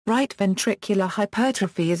Right ventricular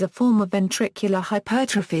hypertrophy is a form of ventricular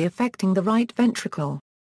hypertrophy affecting the right ventricle.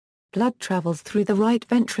 Blood travels through the right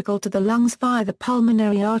ventricle to the lungs via the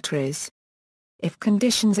pulmonary arteries. If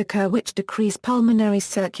conditions occur which decrease pulmonary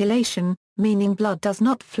circulation, meaning blood does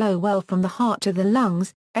not flow well from the heart to the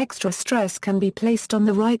lungs, extra stress can be placed on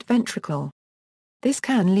the right ventricle. This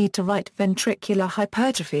can lead to right ventricular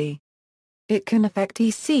hypertrophy. It can affect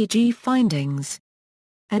Ecg findings.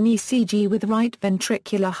 An Ecg with right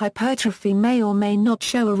ventricular hypertrophy may or may not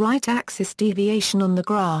show a right axis deviation on the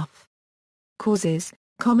graph. Causes.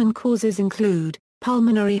 Common causes include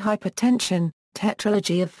pulmonary hypertension,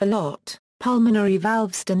 tetralogy of Fallot, pulmonary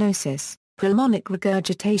valve stenosis, pulmonic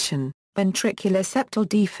regurgitation, ventricular septal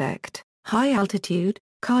defect, high altitude,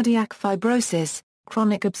 cardiac fibrosis,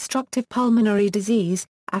 chronic obstructive pulmonary disease,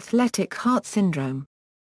 athletic heart syndrome.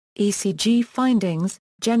 Ecg findings.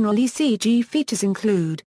 General Ecg features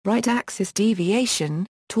include right axis deviation,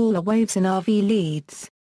 taller waves in RV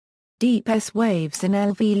leads, deep S waves in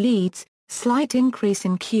LV leads, slight increase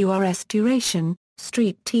in QRS duration,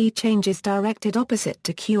 street T changes directed opposite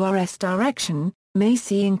to QRS direction, may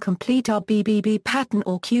see incomplete RBBB pattern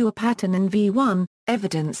or QR pattern in V1,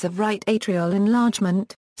 evidence of right atrial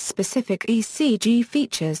enlargement. Specific Ecg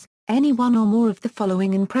features, any one or more of the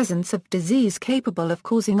following in presence of disease capable of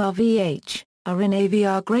causing RVH. Are in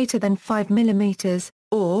AVR greater than 5 mm,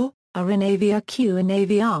 or, are in AVRQ in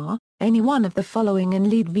AVR, any one of the following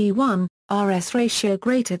in lead V1, RS ratio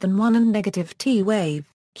greater than 1 and negative T wave,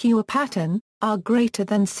 QR pattern, R greater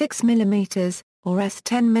than 6 mm, or S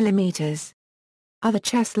 10 mm. Other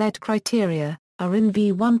chest-led criteria, are in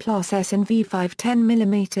V1 plus S in V5 10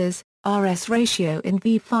 mm, RS ratio in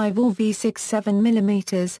V5 or V6 7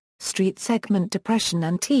 mm, street segment depression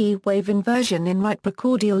and T-wave inversion in right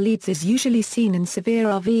precordial leads is usually seen in severe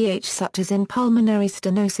RVH such as in pulmonary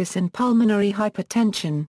stenosis and pulmonary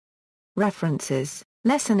hypertension. References: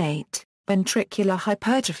 Lesson 8, Ventricular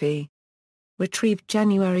Hypertrophy. Retrieved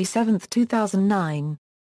January 7, 2009.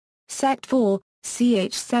 Sect 4,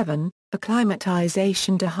 CH7,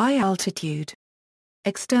 Acclimatization to High Altitude.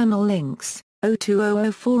 External links,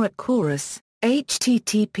 02004 at Chorus,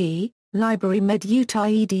 http Library Med Utah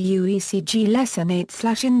edu ECG Lesson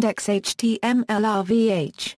 8/index HTML RVH